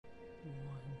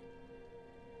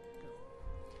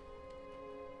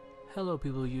Hello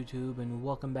people of YouTube, and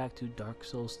welcome back to Dark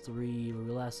Souls 3. Where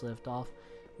we last left off,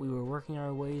 we were working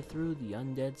our way through the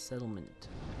undead settlement.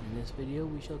 In this video,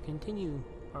 we shall continue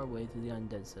our way through the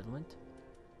undead settlement.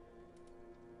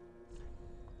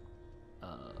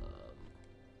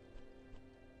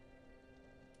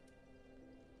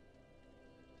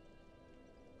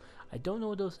 I don't know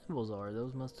what those symbols are.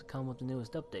 Those must have come with the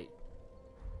newest update.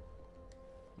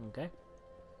 Okay,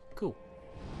 cool.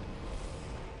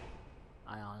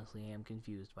 I honestly am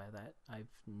confused by that. I've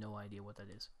no idea what that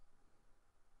is.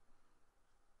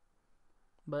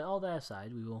 But all that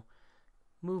aside, we will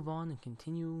move on and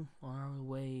continue on our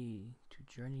way to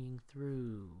journeying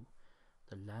through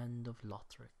the land of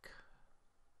Lothric.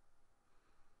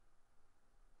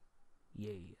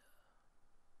 Yay.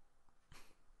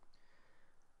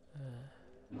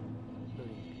 Loading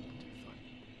too fun.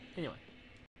 Anyway.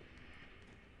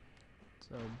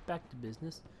 So, back to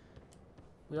business.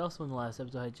 We also, in the last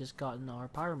episode, had just gotten our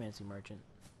pyromancy merchant.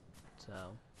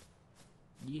 So,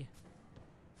 yeah.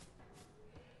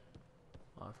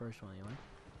 Well, our first one, anyway.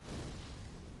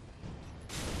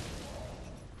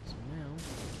 So now...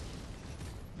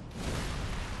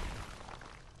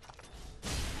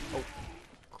 Oh,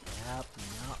 crap,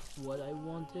 not what I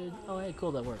wanted. Oh, hey,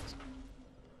 cool, that works.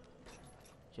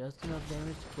 Just enough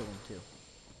damage to kill him, too.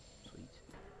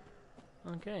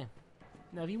 Sweet. Okay.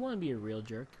 Now, if you want to be a real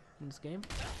jerk in this game,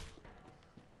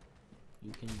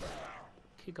 you can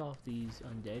kick off these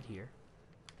undead here.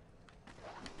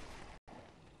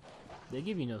 They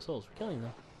give you no souls for killing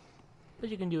them, but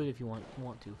you can do it if you want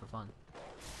to for fun.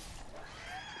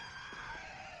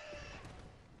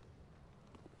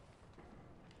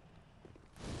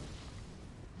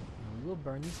 And we will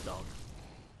burn this dog.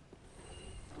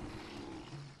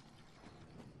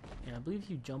 And I believe if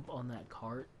you jump on that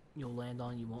cart, you'll land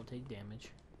on, you won't take damage.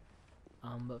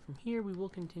 But from here we will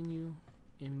continue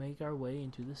and make our way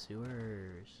into the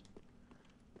sewers.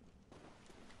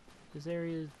 This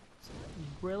area is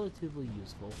relatively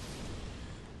useful.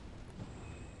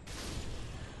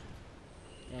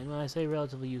 And when I say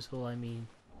relatively useful, I mean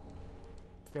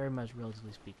very much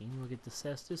relatively speaking. We'll get the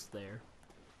cestus there.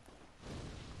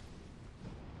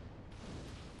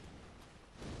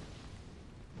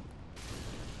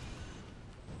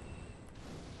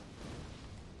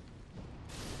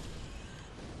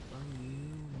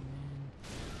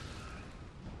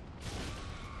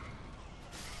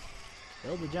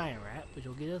 Kill the giant rat, which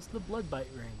will get us the blood bite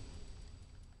ring.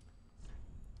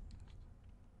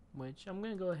 Which I'm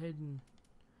gonna go ahead and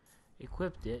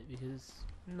equip it because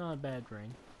not a bad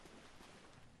ring.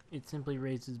 It simply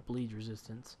raises bleed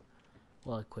resistance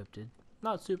while equipped.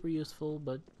 Not super useful,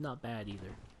 but not bad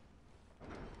either.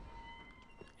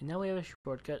 And now we have a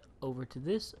shortcut over to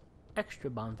this extra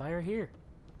bonfire here.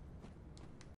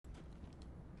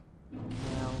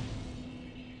 Now,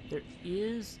 there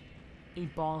is a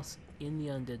boss in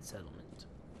the undead settlement,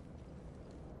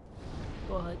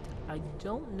 but I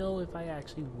don't know if I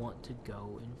actually want to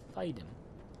go and fight him.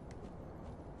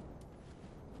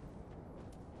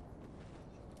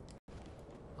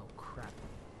 Oh crap,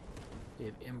 we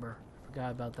have Ember.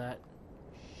 Forgot about that.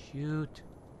 Shoot.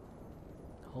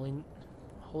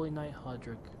 Holy Knight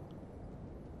Hodrick.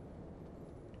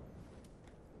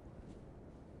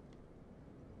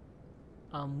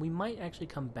 We might actually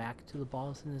come back to the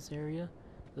boss in this area,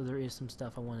 though there is some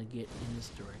stuff I want to get in this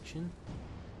direction.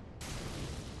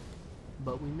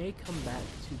 But we may come back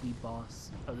to the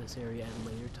boss of this area at a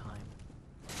later time.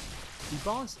 The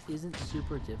boss isn't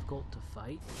super difficult to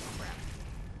fight. Crap.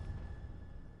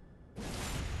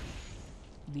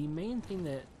 The main thing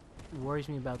that worries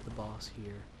me about the boss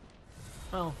here,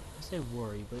 well, I say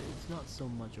worry, but it's not so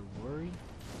much a worry,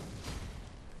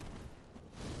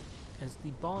 as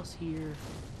the boss here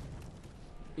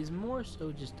is more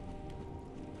so just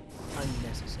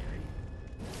unnecessary.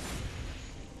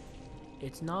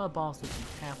 It's not a boss that you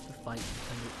have to fight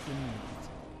under any means.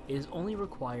 It is only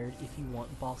required if you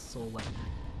want boss soul weapon.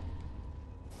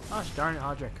 Gosh darn it,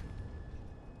 Hodrick.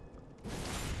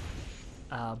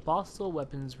 Boss soul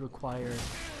weapons require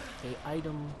an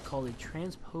item called a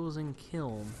transposing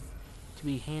kiln to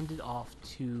be handed off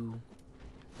to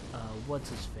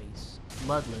what's his face,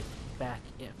 Ludlith, back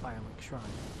at Firelink Shrine.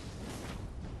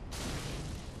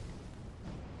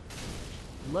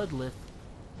 Ludlith,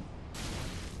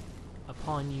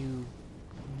 upon you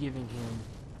giving him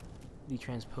the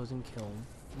transposing kiln,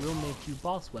 will make you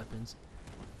boss weapons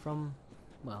from,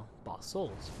 well, boss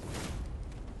souls.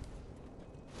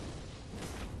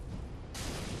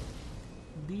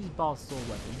 These boss soul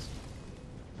weapons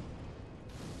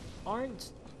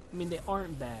they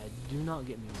aren't bad, do not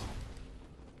get me wrong.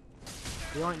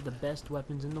 They aren't the best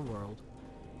weapons in the world,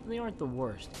 They aren't the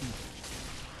worst either.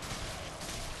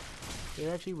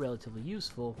 They're actually relatively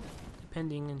useful,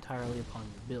 depending entirely upon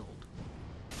your build.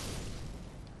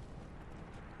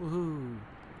 Woohoo!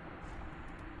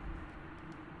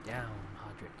 Down,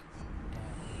 Hodrick.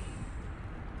 Down.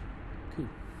 Cool.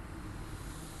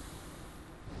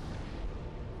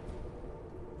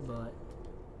 But,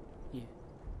 yeah.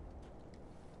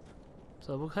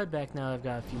 So we'll head back now. I've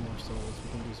got a few more souls.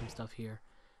 We can do some stuff here.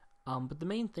 But the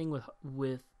main thing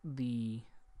with the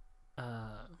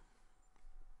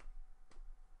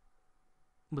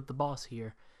boss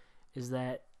here is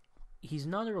that he's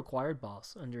not a required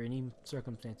boss under any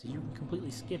circumstances. You can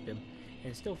completely skip him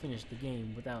and still finish the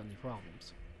game without any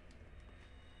problems.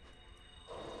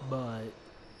 But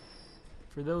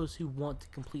for those who want to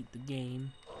complete the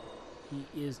game, he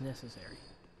is necessary.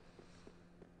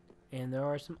 And there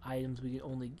are some items we can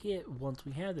only get once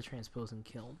we have the transposing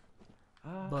kiln.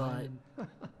 But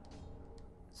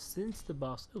since the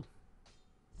boss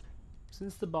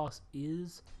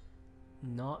is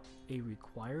not a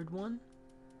required one,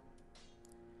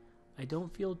 I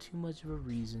don't feel too much of a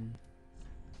reason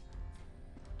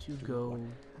to go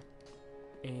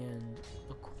and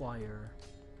acquire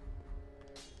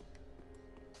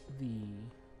the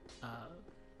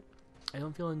I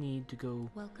don't feel a need to go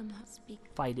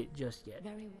fight it just yet.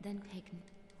 Very well, then taken.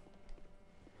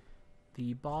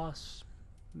 The boss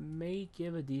may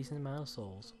give a decent amount of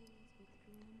souls,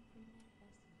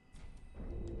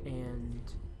 and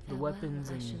the weapons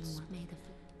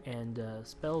and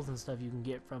spells and stuff you can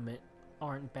get from it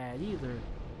aren't bad either,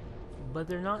 but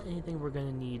they're not anything we're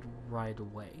gonna need right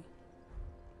away.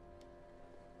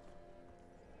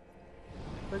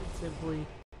 Put it simply,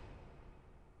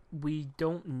 we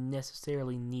don't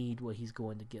necessarily need what he's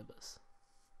going to give us.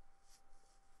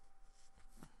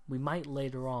 We might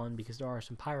later on, because there are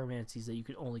some pyromancies that you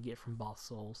can only get from boss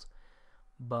souls.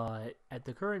 But at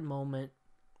the current moment,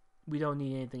 we don't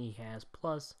need anything he has.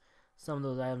 Plus, some of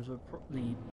those items,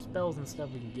 the spells and stuff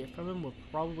we can get from him, we're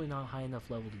probably not high enough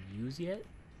level to use yet.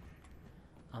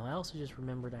 I also just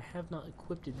remembered I have not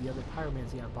equipped the other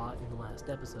pyromancy I bought in the last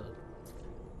episode.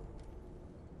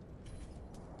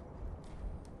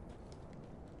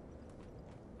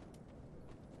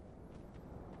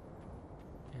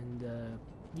 And,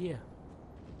 yeah.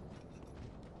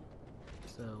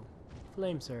 So,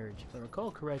 Flame Surge. If I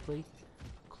recall correctly,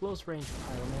 close range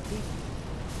pyromancy.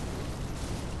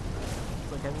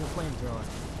 It's like having a flamethrower.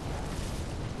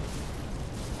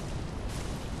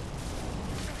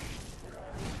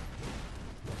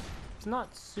 It's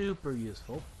not super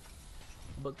useful,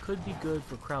 but could be good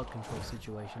for crowd control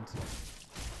situations.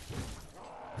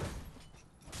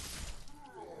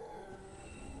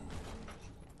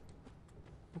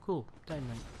 Cool,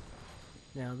 dynamite.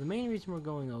 Now, the main reason we're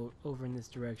going over in this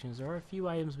direction is there are a few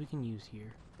items we can use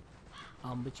here.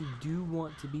 But you do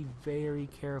want to be very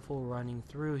careful running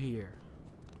through here.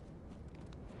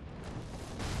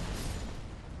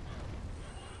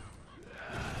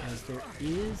 As there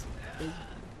is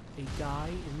a guy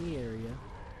in the area,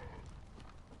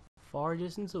 far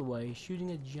distance away,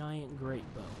 shooting a giant great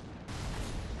bow.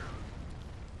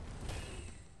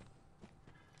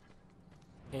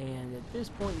 And at this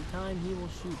point in time, he will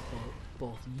shoot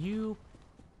both you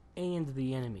and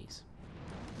the enemies.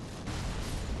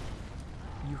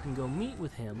 You can go meet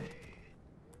with him,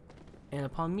 and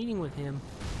upon meeting with him,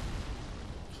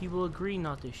 he will agree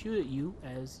not to shoot at you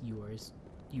as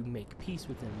you make peace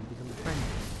with him and become a friend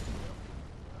with him.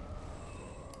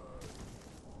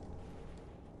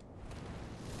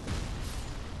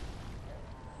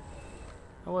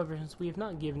 However, since we have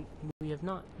not gotten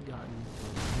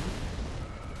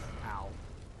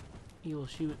he will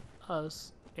shoot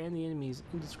us and the enemies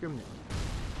indiscriminately.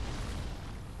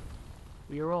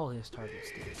 We are all his target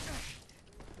still,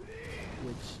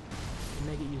 which can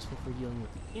make it useful for dealing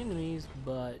with the enemies,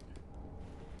 but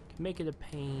can make it a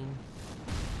pain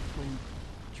when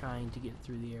trying to get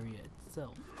through the area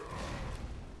itself.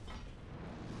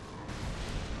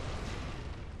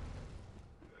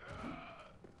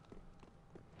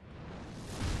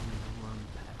 Run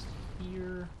past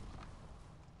here.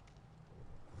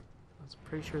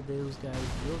 Pretty sure those guys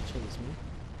will chase me.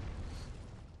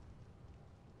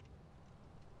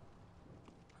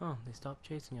 Oh, they stopped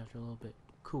chasing after a little bit.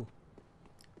 Cool.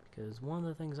 Because one of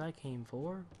the things I came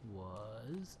for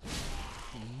was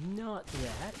not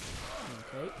that.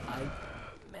 Okay, I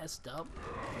messed up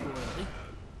poorly.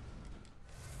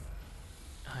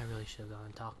 I really should have gone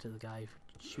and talked to the guy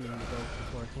shooting the boat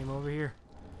before I came over here.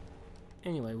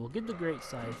 Anyway, we'll get the great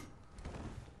scythe.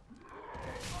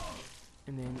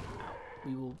 And then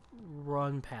we will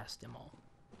run past them all.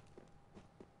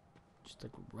 Just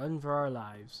like run for our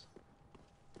lives.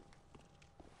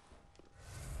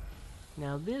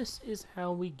 Now this is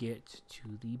how we get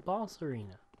to the boss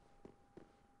arena.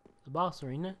 The boss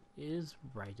arena is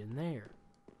right in there.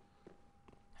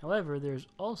 However, there's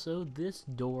also this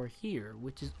door here,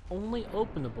 which is only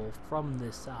openable from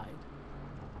this side.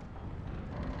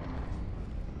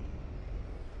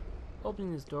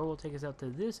 Opening this door will take us out to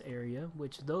this area,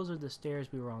 which those are the stairs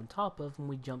we were on top of when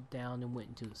we jumped down and went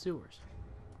into the sewers.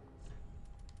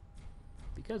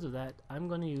 Because of that, I'm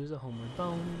going to use a homeward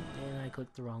bone, and I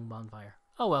clicked the wrong bonfire.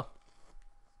 Oh well.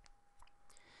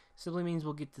 Simply means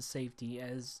we'll get to safety,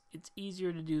 as it's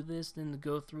easier to do this than to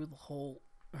go through the whole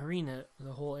arena,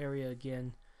 the whole area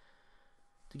again,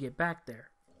 to get back there.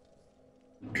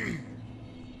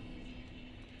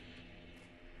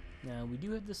 Now, we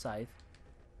do have the scythe,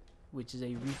 which is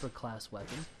a Reaper class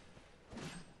weapon,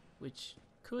 which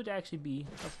could actually be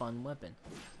a fun weapon.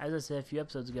 As I said a few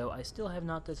episodes ago, I still have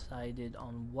not decided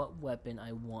on what weapon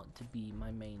I want to be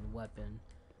my main weapon,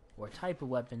 or type of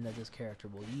weapon that this character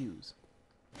will use.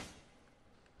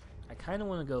 I kind of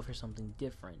want to go for something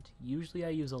different. Usually I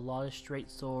use a lot of straight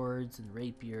swords and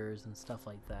rapiers and stuff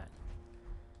like that.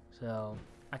 So,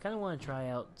 I kind of want to try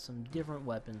out some different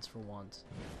weapons for once,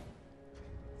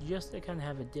 just to kind of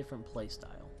have a different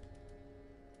playstyle.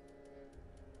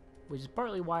 Which is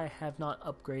partly why I have not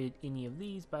upgraded any of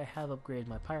these, but I have upgraded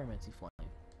my Pyromancy Flame.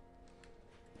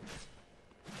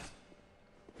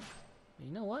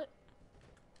 You know what?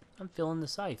 I'm feeling the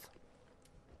scythe.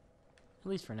 At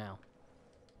least for now.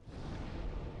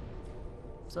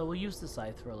 So we'll use the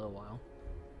scythe for a little while.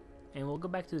 And we'll go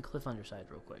back to the cliff underside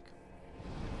real quick,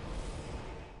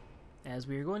 as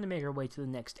we are going to make our way to the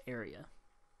next area.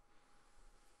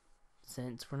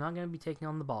 Since we're not going to be taking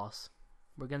on the boss,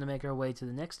 we're going to make our way to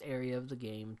the next area of the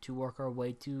game to work our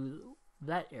way to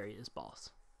that area's boss,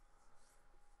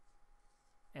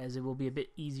 as it will be a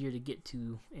bit easier to get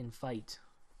to and fight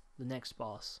the next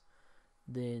boss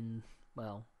than,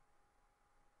 well,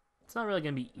 it's not really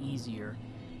going to be easier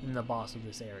than the boss of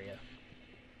this area,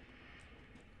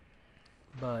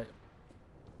 but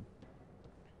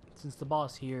since the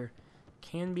boss here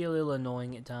can be a little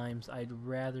annoying at times, I'd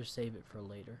rather save it for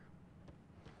later.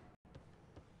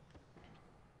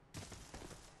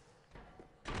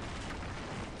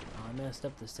 I messed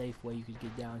up the safe way you could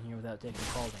get down here without taking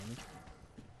fall damage.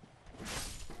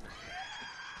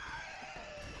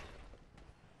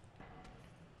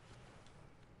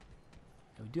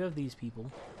 And we do have these people.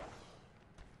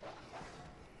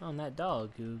 Oh, and that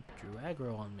dog who drew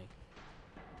aggro on me.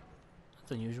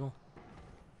 That's unusual.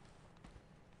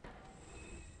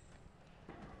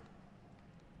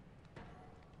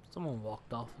 Someone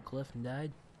walked off a cliff and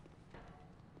died.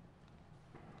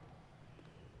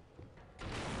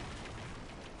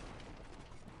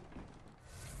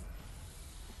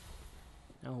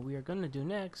 Now what we are going to do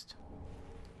next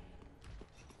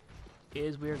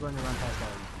is we are going to run past all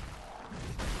of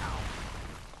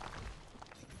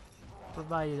you,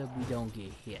 provided that we don't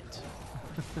get hit.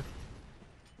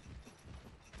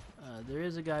 There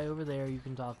is a guy over there you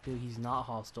can talk to. He's not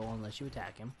hostile unless you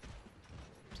attack him,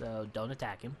 so don't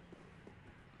attack him.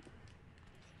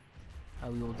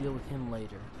 We will deal with him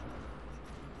later.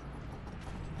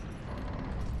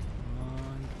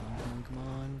 Come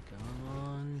on.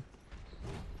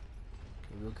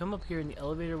 Okay, we'll come up here and the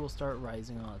elevator will start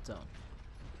rising on its own.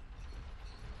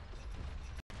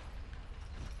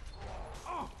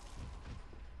 Gosh,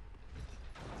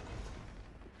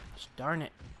 darn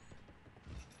it.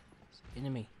 It's an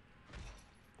enemy.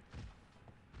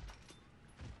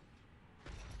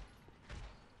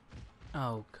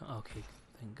 Oh, okay,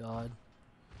 thank God.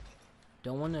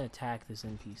 Don't want to attack this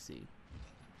NPC.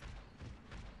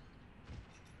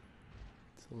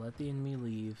 So let the enemy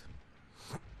leave.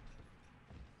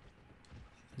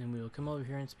 Then we will come over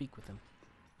here and speak with him.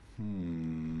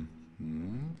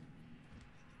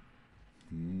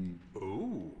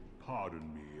 Oh,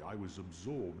 pardon me, I was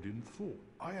absorbed in thought.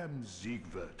 I am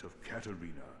Siegwart of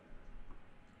Katarina.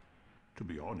 To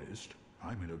be honest,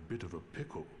 I'm in a bit of a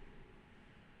pickle.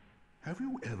 Have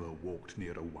you ever walked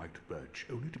near a white birch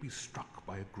only to be struck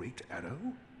by a great arrow?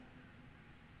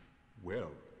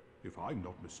 Well, if I'm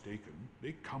not mistaken,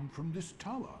 they come from this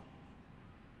tower.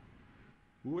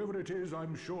 Whoever it is,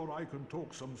 I'm sure I can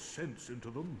talk some sense into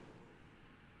them.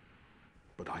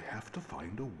 But I have to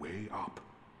find a way up,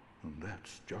 and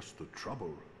that's just the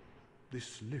trouble.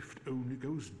 This lift only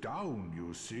goes down,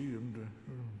 you see, and...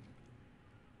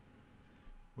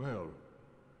 well,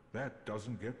 that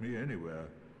doesn't get me anywhere.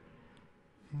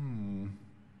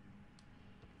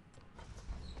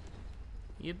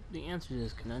 Yep, the answer to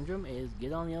this conundrum is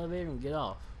get on the elevator and get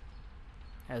off.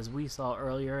 As we saw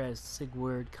earlier, as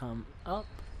Sigurd come up,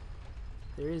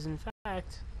 there is in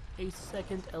fact a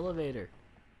second elevator.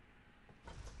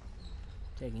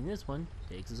 Taking this one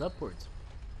takes us upwards.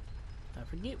 I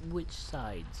forget which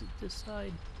side. Is it this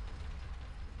side?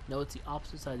 No, it's the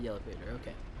opposite side of the elevator.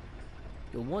 Okay.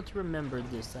 You'll want to remember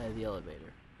this side of the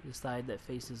elevator. The side that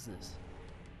faces this.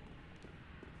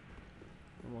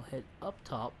 And we'll head up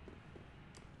top.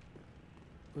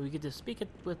 We get to speak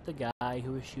with the guy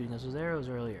who was shooting us with arrows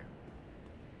earlier.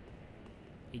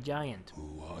 A giant.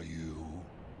 Who are you?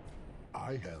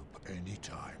 I help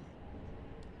anytime.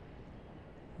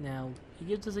 Now, he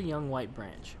gives us a young white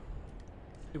branch.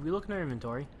 If we look in our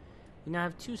inventory, we now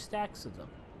have 2 stacks of them.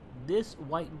 This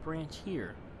white branch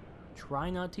here, try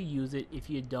not to use it if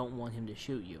you don't want him to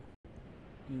shoot you.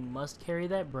 You must carry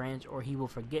that branch or he will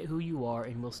forget who you are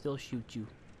and will still shoot you,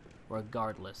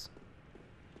 regardless.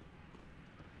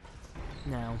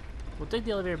 Now, we'll take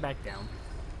the elevator back down.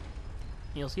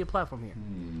 And you'll see a platform here.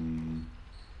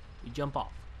 You jump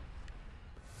off.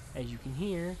 As you can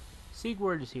hear,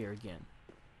 Sigurd is here again,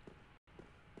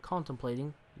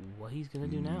 contemplating what he's gonna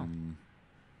do now.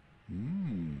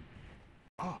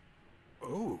 Ah,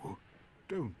 oh,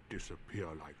 don't disappear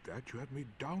like that. You had me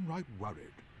downright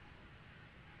worried.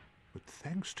 But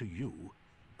thanks to you,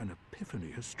 an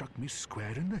epiphany has struck me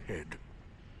square in the head.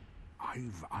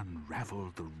 I've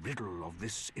unraveled the riddle of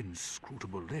this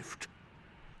inscrutable lift.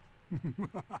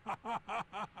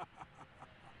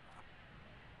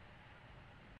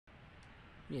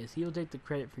 Yes, he will take the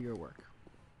credit for your work.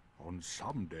 On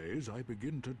some days I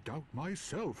begin to doubt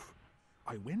myself.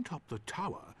 I went up the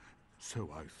tower,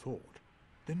 so I thought,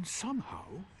 then somehow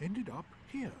ended up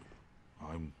here.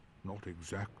 I'm not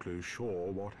exactly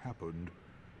sure what happened.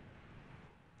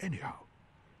 Anyhow,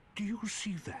 do you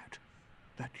see that?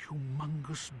 That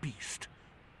humongous beast?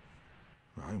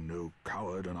 I'm no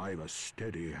coward and I've a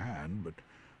steady hand, but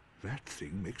that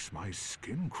thing makes my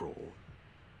skin crawl.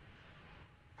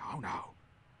 How now?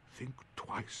 Think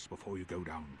twice before you go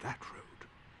down that road.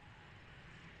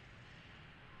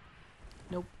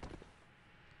 Nope.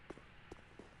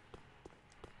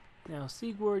 Now,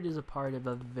 Sigurd is a part of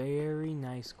a very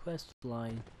nice quest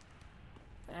line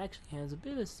that actually has a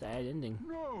bit of a sad ending.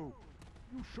 No!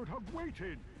 You should have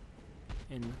waited!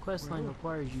 And the quest line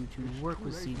requires you to work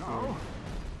with Sigurd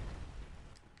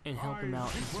and help him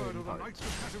out in certain parts.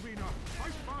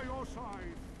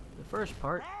 The first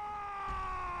part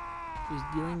is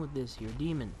dealing with this here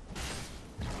demon,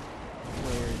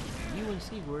 where you and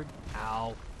Sigurd,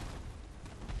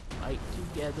 fight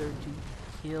together to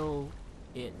kill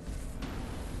it.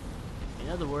 In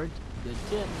other words, good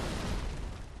tip,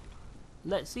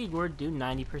 let Sigurd do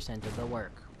 90% of the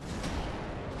work.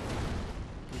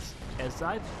 As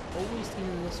I've always seen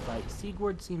in this fight,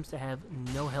 Sigurd seems to have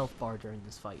no health bar during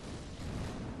this fight.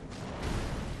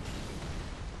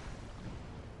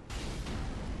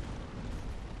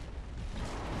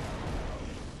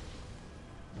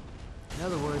 In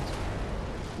other words,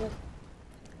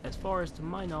 as far as to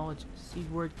my knowledge,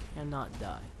 Sigurd cannot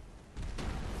die.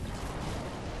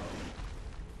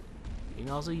 You can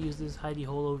also use this hidey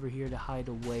hole over here to hide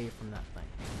away from that thing,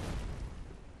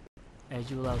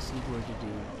 as you allow Sigurd to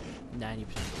do 90% of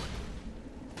the work.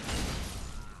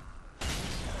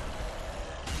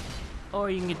 Or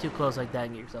you can get too close like that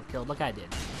and get yourself killed, like I did.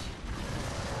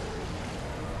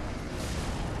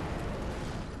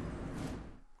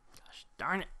 Gosh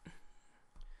darn it.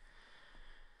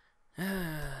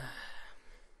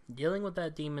 Dealing with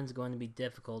that demon is going to be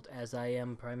difficult, as I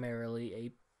am primarily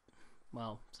a...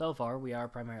 well, so far we are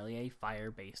primarily a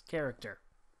fire-based character.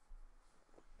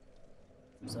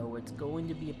 So it's going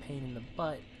to be a pain in the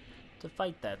butt to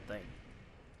fight that thing.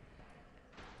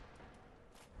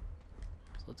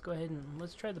 So let's go ahead and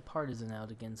let's try the partisan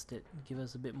out against it. Give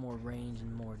us a bit more range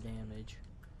and more damage.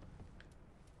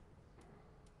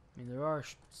 I mean, there are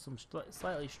some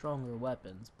slightly stronger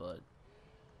weapons, but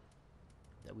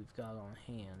that we've got on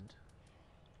hand.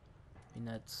 I mean,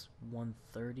 that's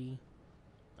 130.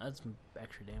 That's some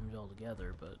extra damage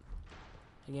altogether, but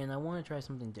again, I want to try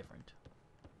something different.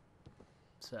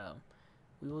 So,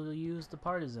 we will use the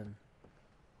partisan.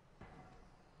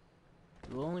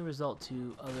 It will only result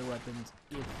to other weapons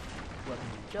if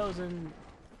weapons you've chosen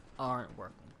aren't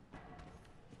working.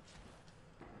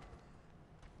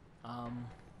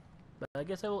 But I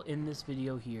guess I will end this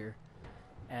video here,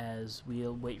 as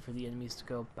we'll wait for the enemies to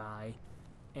go by.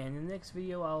 And in the next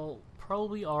video, I'll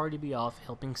probably already be off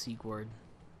helping Sigurd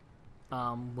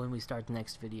when we start the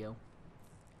next video.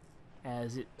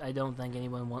 As I don't think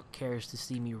anyone cares to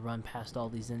see me run past all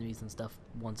these enemies and stuff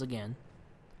once again.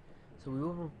 So we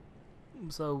will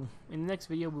So, in the next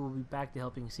video, we will be back to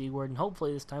helping Sigurd, and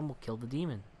hopefully this time we'll kill the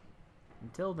demon.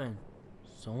 Until then,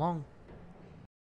 so long.